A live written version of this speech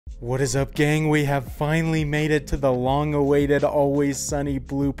What is up, gang? We have finally made it to the long-awaited Always Sunny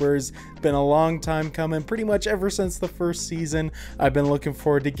bloopers. Been a long time coming, pretty much ever since the first season. I've been looking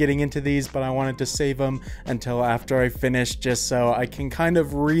forward to getting into these, but I wanted to save them until after I finish, just so I can kind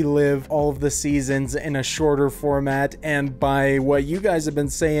of relive all of the seasons in a shorter format, and by what you guys have been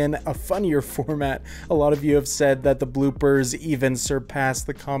saying, a funnier format. A lot of you have said that the bloopers even surpass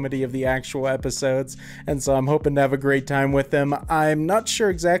the comedy of the actual episodes, and so I'm hoping to have a great time with them. I'm not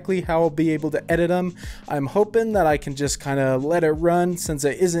sure exactly how I'll be able to edit them. I'm hoping that I can just kind of let it run since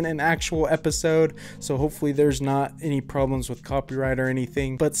it isn't an actual episode, so hopefully there's not any problems with copyright or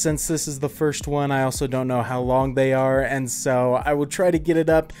anything. But since this is the first one, I also don't know how long they are, and so I will try to get it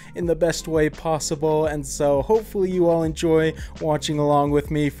up in the best way possible, and so hopefully you all enjoy watching along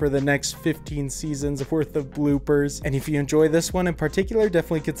with me for the next 15 seasons worth of bloopers. And if you enjoy this one in particular,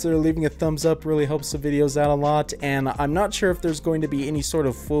 definitely consider leaving a thumbs up. Really helps the videos out a lot. And I'm not sure if there's going to be any sort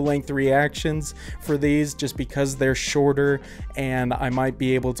of full-length reactions for these, just because they're shorter, and I might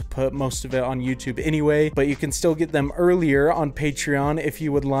be able to put most of it on YouTube anyway, but you can still get them earlier on Patreon if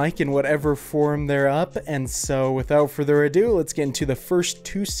you would like, in whatever form they're up. And so without further ado, let's get into the first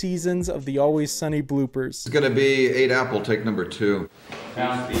 2 seasons of the Always Sunny bloopers. It's gonna be 8 Apple, take number 2.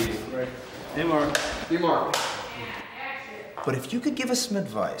 Right. Hey, Mark. Hey, Mark. But if you could give us some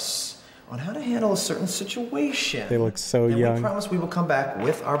advice on how to handle a certain situation. They look so and young. We promise we will come back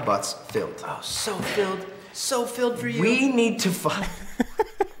with our butts filled. Oh, so filled. So filled for you. We need to find.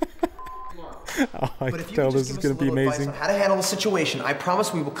 Oh, I can tell this is going to be amazing. On how to handle the situation, I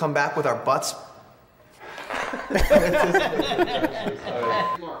promise we will come back with our butts.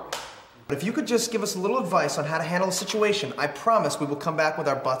 But if you could just give us a little advice on how to handle the situation, I promise we will come back with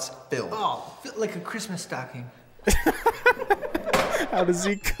our butts filled. Oh, like a Christmas stocking. How does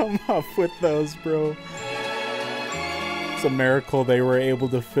he come up with those, bro? It's a miracle they were able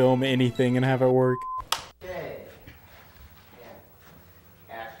to film anything and have it work.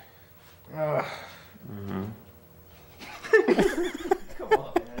 Come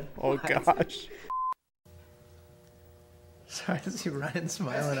on, man. Oh gosh. Sorry to see Ryan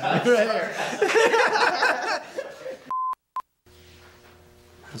smiling at me right here.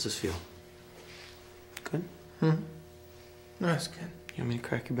 How's this feel? Good? No, it's good. You want me to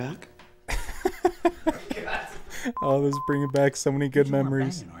crack your back? Oh, this is bringing back so many good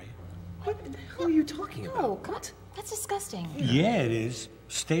memories. What the hell are you talking about? Oh, come on. That's disgusting. Yeah, it is.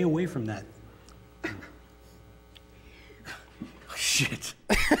 Stay away from that. Shit.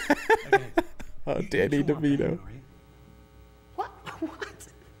 Oh, Danny DeVito. What? What?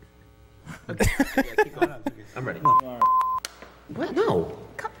 Okay. Yeah, keep going up. Okay. I'm ready. What? No.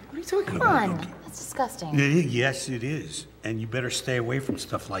 Come, What are you talking come about? on. That's disgusting. Yes, it is. And you better stay away from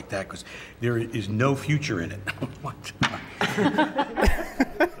stuff like that because there is no future in it. What?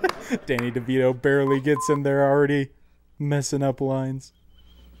 Danny DeVito barely gets in there already messing up lines.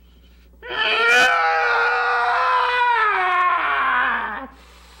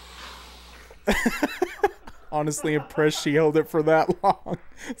 Honestly impressed she held it for that long.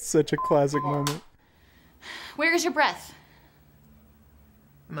 Such a classic moment. Where's your breath?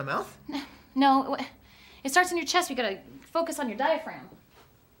 In my mouth? No, it starts in your chest. We gotta focus on your diaphragm.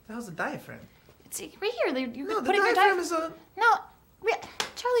 The hell's a diaphragm? It's right here. You're No, the putting your diaphragm is a... No,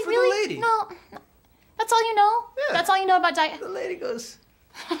 Charlie, For the really? lady. No. That's all you know? Yeah. That's all you know about The lady goes...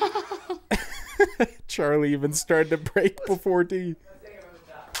 Charlie even started to break before D.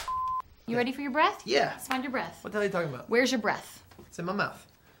 You ready for your breath? Yeah. Let's find your breath. What the hell are you talking about? Where's your breath? It's in my mouth.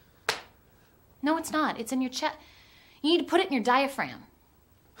 No, it's not. It's in your chest. You need to put it in your diaphragm.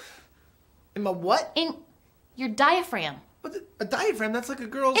 In my what? In your diaphragm. What a diaphragm? That's like a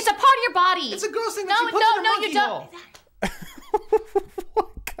girl's... It's a part of your body. It's a girl's thing No, that she puts in a no, monkey you hole. don't.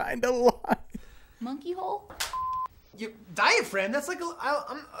 What kind of lie? Monkey hole? Your diaphragm? That's like a...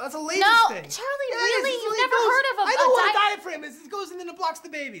 that's a lady's No, thing. Charlie, Yeah, really? it is. You've It never goes- heard of I know what a a diaphragm is. It goes in and it blocks the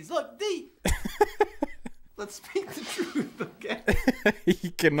babies. Look, Let's speak the truth, okay?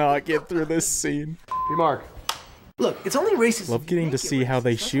 He cannot get through this scene. Hey, Mark. Look, it's only racist. Love getting to see how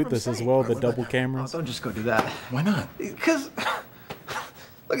they shoot this as well, the double cameras. Oh, don't just go do that. Why not? Because...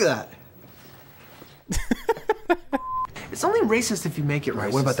 Look at that. It's only racist if you make it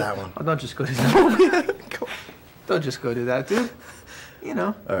racist. What about that one? Oh, don't just go do that. Don't just go do that, dude. You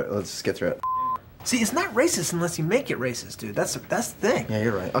know. All right, let's just get through it. See, it's not racist unless you make it racist, dude. That's the thing. Yeah,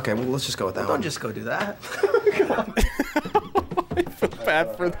 you're right. Okay, well, let's just go with that Don't one. just go do that. I feel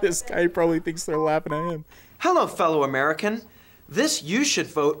bad for this guy. He probably thinks they're laughing at him. Hello, fellow American. This you should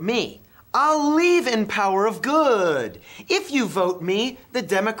vote me. I'll leave in power of good. If you vote me, the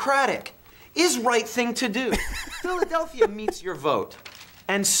Democratic is right thing to do. Philadelphia meets your vote.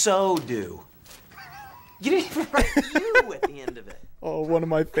 And so do. You didn't even write you at the end of it. Oh, one of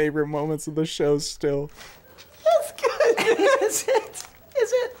my favorite moments of the show still. That's good. Is it?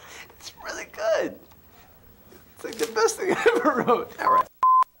 Is it? It's really good. It's like the best thing I ever wrote. All right.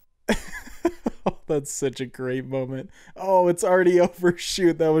 Oh, that's such a great moment. Oh, it's already over.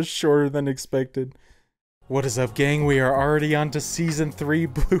 Shoot, that was shorter than expected. What is up, gang? We are already on to season 3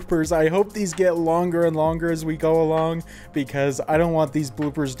 bloopers. I hope these get longer and longer as we go along because I don't want these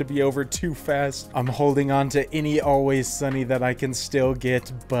bloopers to be over too fast. I'm holding on to any Always Sunny that I can still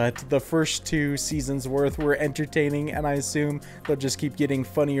get, but the first 2 seasons worth were entertaining, and I assume they'll just keep getting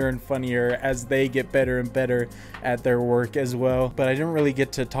funnier and funnier as they get better and better at their work as well. But I didn't really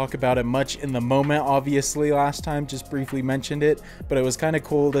get to talk about it much in the moment, obviously, last time, just briefly mentioned it, but it was kind of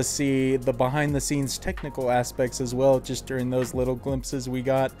cool to see the behind the scenes technical aspects as well, just during those little glimpses we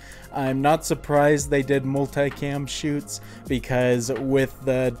got. I'm not surprised they did multicam shoots because with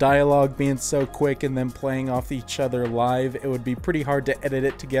the dialogue being so quick and then playing off each other live, it would be pretty hard to edit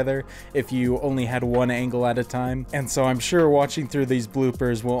it together if you only had one angle at a time. And so I'm sure watching through these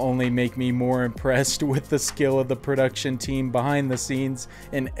bloopers will only make me more impressed with the skill of the production team behind the scenes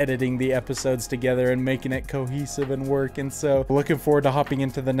in editing the episodes together and making it cohesive and work. And so looking forward to hopping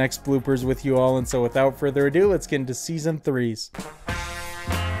into the next bloopers with you all. And so without further ado, let's get into season 3's.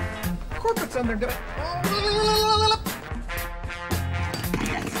 Corporate's on their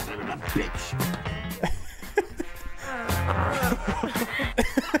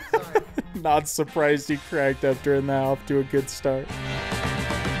Not surprised he cracked up during that. Off to a good start.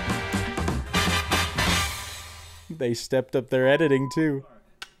 They stepped up their editing too.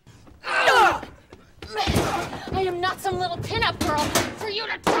 I am not some little pinup girl for you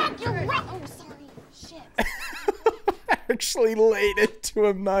to track your Oh, sorry. Shit. Actually laid it to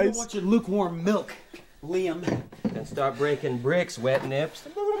him nice. I don't want your lukewarm milk, Liam. And start breaking bricks, wet nips.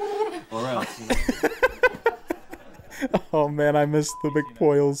 Or else. Oh man, I miss the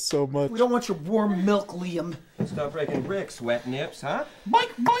McPoyles so much. We don't want your warm milk, Liam. And start breaking bricks, wet nips, huh?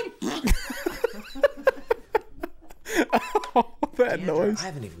 Mike, Mike! Oh, that noise. I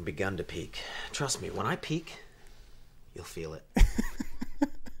haven't even begun to peak. Trust me, when I peak, you'll feel it.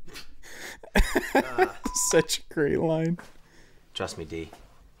 Such a great line. Trust me, D.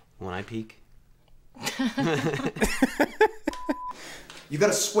 When I peak. You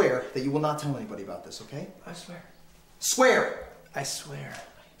gotta swear that you will not tell anybody about this, okay? I swear. Swear! I swear.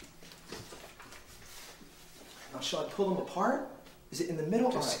 Now, shall I pull them apart? Is it in the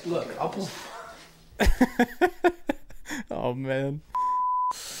middle? Just All right, look, okay. I'll pull. Oh man.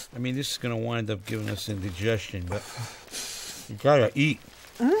 I mean, this is going to wind up giving us indigestion, but you gotta eat.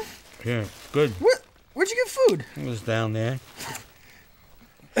 Yeah, good. Where'd you get food? It was down there.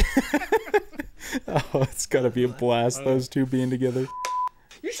 Oh, it's gotta be a blast, those two being together.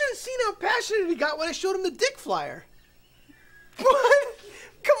 You should have seen how passionate he got when I showed him the dick flyer. What?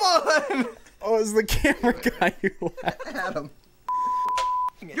 Come on! Oh, it's the camera guy who laughed. Adam.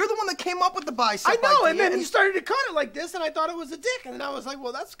 You're the one that came up with the bicep I know, and idea, then he started to cut it like this, and I thought it was a dick, and then I was like,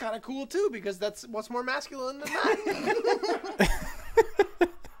 well, that's kind of cool too, because that's what's more masculine than that.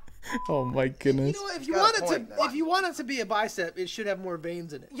 Oh my goodness. You know, if you want it to be a bicep, it should have more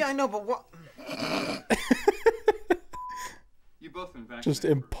veins in it. Yeah, I know, but what? You both been vaccinated. Just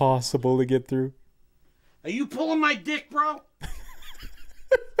impossible to get through. Are you pulling my dick, bro?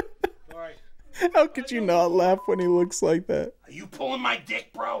 Sorry. How could you not laugh when he looks like that? Are you pulling my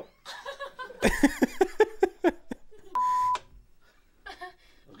dick, bro?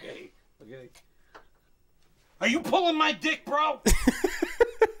 Okay. Are you pulling my dick, bro?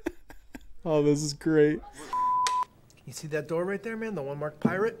 Oh, this is great. You see that door right there, man? The one marked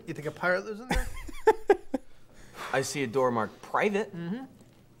pirate? You think a pirate lives in there? I see a door marked private. Mm-hmm.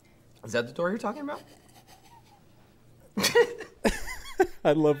 Is that the door you're talking about?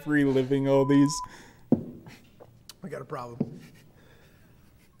 I love reliving all these. We got a problem.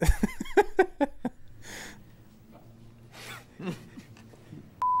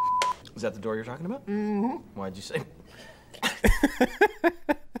 Is that the door you're talking about? Mm-hmm. Why'd you say?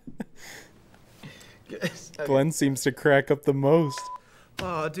 Glenn seems to crack up the most.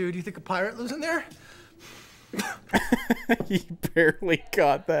 Oh, dude, you think a pirate lives in there? He barely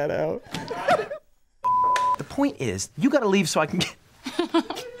got that out. The point is, you gotta leave so I can get.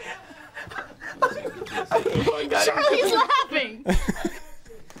 Charlie's laughing.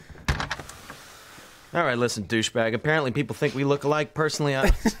 All right, listen, douchebag. Apparently, people think we look alike. Personally,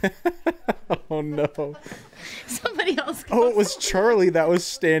 I. Oh no. Somebody else. Oh, it was Charlie that was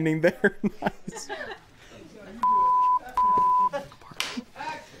standing there. Nice.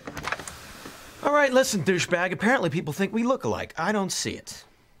 All right, listen, douchebag. Apparently people think we look alike. I don't see it.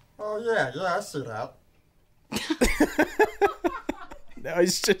 Oh, yeah, I see that. No,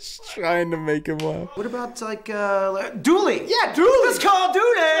 he's just trying to make him laugh. What about, like, Dooley! Yeah, Dooley. Let's call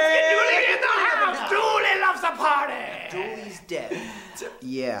Dooley! Dooley in the house. Dooley loves a party. Dooley's dead.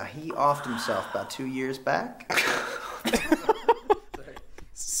 Yeah, he offed himself about 2 years back.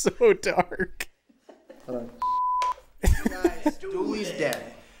 So dark. Guys, Dooley's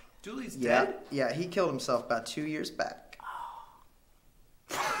dead. Dooley's Yeah, dead? yeah, he killed himself about 2 years back.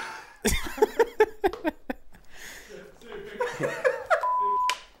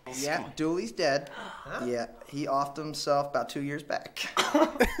 Yeah, Dooley's dead. Huh? Yeah, he offed himself about 2 years back.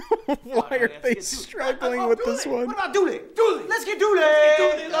 Why are they struggling with this one? What about Dooley? Dooley! Let's get Dooley!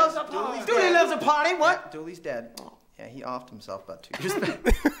 Dooley loves a party. Dooley loves a party, what? Yeah, Dooley's dead. Yeah, he offed himself about 2 years back.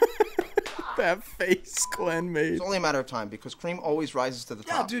 That face Glenn made. It's only a matter of time because cream always rises to the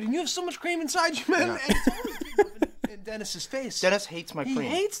Yeah, top. dude, and you have so much cream inside you, man. Yeah. And it's always deep up in Dennis's face. Dennis hates my He cream.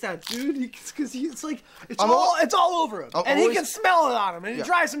 hates that, dude, because it's like it's I'm all over him, I'm and always- he can smell it on him, and Yeah. it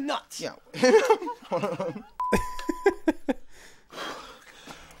drives him nuts. Yeah.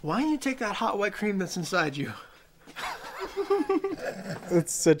 Why don't you take that hot white cream that's inside you?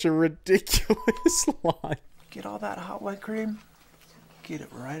 That's such a ridiculous line. Get all that hot white cream. Get it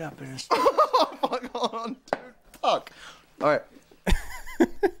right up in his. Fuck on, dude. Fuck. All right.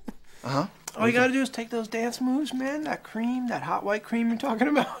 All you gotta do is take those dance moves, man. That cream, that hot white cream you're talking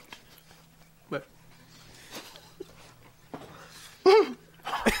about. But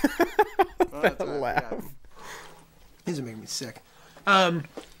That laugh. these are making me sick.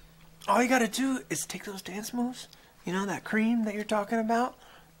 All you gotta do is take those dance moves. You know that cream that you're talking about.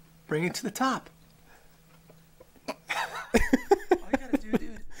 Bring it to the top. All you gotta do,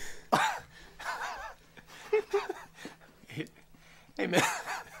 dude. Hey, man.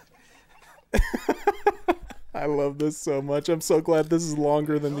 I love this so much. I'm so glad this is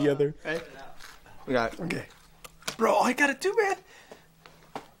longer than the other. Hey. We got it. Okay. Bro, all you gotta do, man.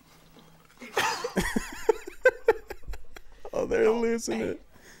 Oh, they're losing it.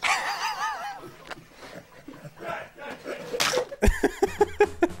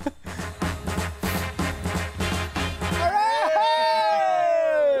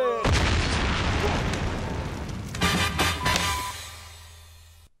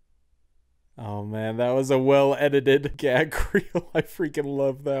 Oh man, that was a well-edited gag reel. I freaking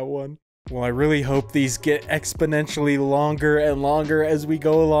love that one. Well, I really hope these get exponentially longer and longer as we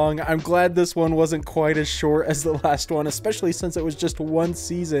go along. I'm glad this one wasn't quite as short as the last one, especially since it was just one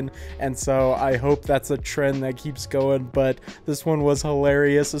season, and so I hope that's a trend that keeps going, but this one was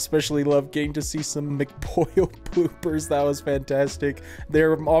hilarious. Especially love getting to see some McBoyle bloopers. That was fantastic.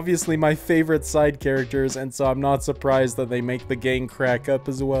 They're obviously my favorite side characters, and so I'm not surprised that they make the gang crack up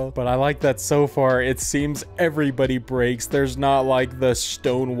as well, but I like that so far it seems everybody breaks. There's not like the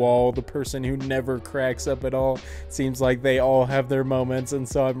Stonewall, the person who never cracks up at all. It seems like they all have their moments, and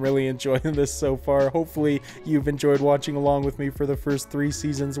so I'm really enjoying this so far. Hopefully you've enjoyed watching along with me for the first 3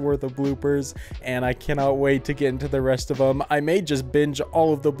 seasons worth of bloopers, and I cannot wait to get into the rest of them. I may just binge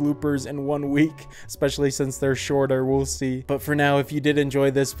all of the bloopers in 1 week, especially since they're shorter. We'll see. But for now, if you did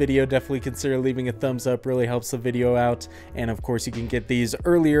enjoy this video, definitely consider leaving a thumbs up. Really helps the video out. And of course, you can get these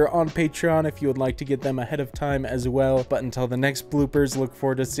earlier on Patreon if you would like to get them ahead of time as well. But until the next bloopers, look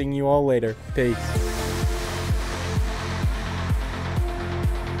forward to seeing you all later. Peace.